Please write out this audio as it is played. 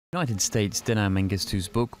United States Dinaw Mengestu's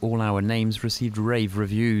book, All Our Names, received rave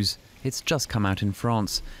reviews. It's just come out in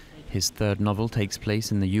France. His third novel takes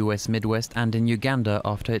place in the US Midwest and in Uganda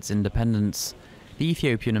after its independence. The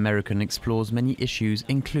Ethiopian American explores many issues,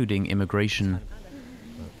 including immigration.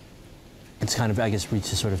 It's kind of, I guess,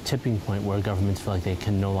 reached a sort of tipping point where governments feel like they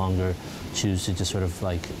can no longer choose to just sort of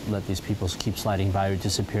like let these people keep sliding by or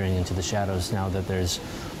disappearing into the shadows now that there's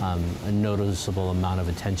a noticeable amount of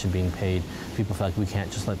attention being paid. People feel like we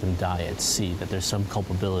can't just let them die at sea, that there's some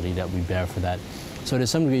culpability that we bear for that. So to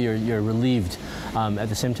some degree you're relieved. At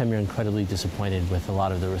the same time you're incredibly disappointed with a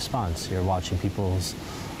lot of the response. You're watching people's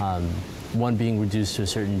one being reduced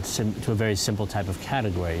to a very simple type of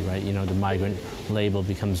category, right? You know, the migrant label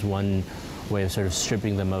becomes one way of sort of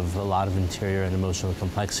stripping them of a lot of interior and emotional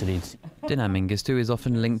complexity. Dinaw Mengestu is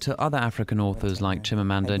often linked to other African authors like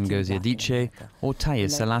Chimamanda Ngozi Adichie or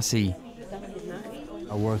Taye Selassie.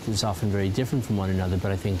 Our work is often very different from one another,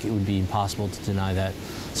 but I think it would be impossible to deny that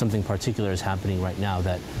something particular is happening right now.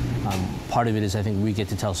 That part of it is I think we get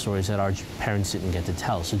to tell stories that our parents didn't get to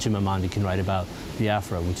tell. So Chimamanda can write about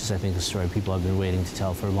Biafra, which is I think a story people have been waiting to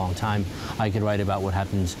tell for a long time. I could write about what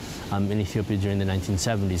happened in Ethiopia during the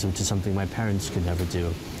 1970s, which is something my parents could never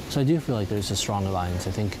do. So I do feel like there's a strong alliance.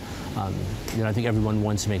 I think, I think everyone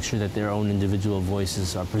wants to make sure that their own individual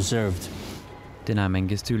voices are preserved. Dinaw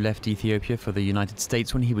Mengestu left Ethiopia for the United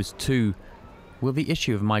States when he was 2. Will the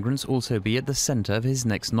issue of migrants also be at the center of his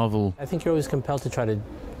next novel? I think you're always compelled to try to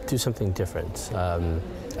do something different.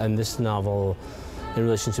 And this novel, in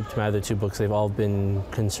relationship to my other 2 books, they've all been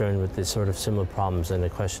concerned with this sort of similar problems and the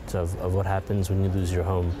questions of what happens when you lose your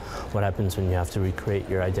home, what happens when you have to recreate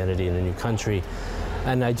your identity in a new country.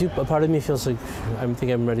 And a part of me feels like I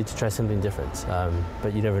think I'm ready to try something different.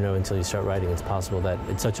 But you never know until you start writing. It's possible that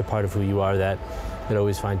it's such a part of who you are that it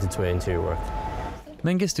always finds its way into your work.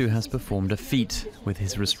 Mengestu has performed a feat. With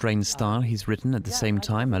his restrained style, he's written at the same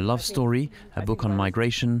time a love story, a book on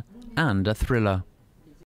migration, and a thriller.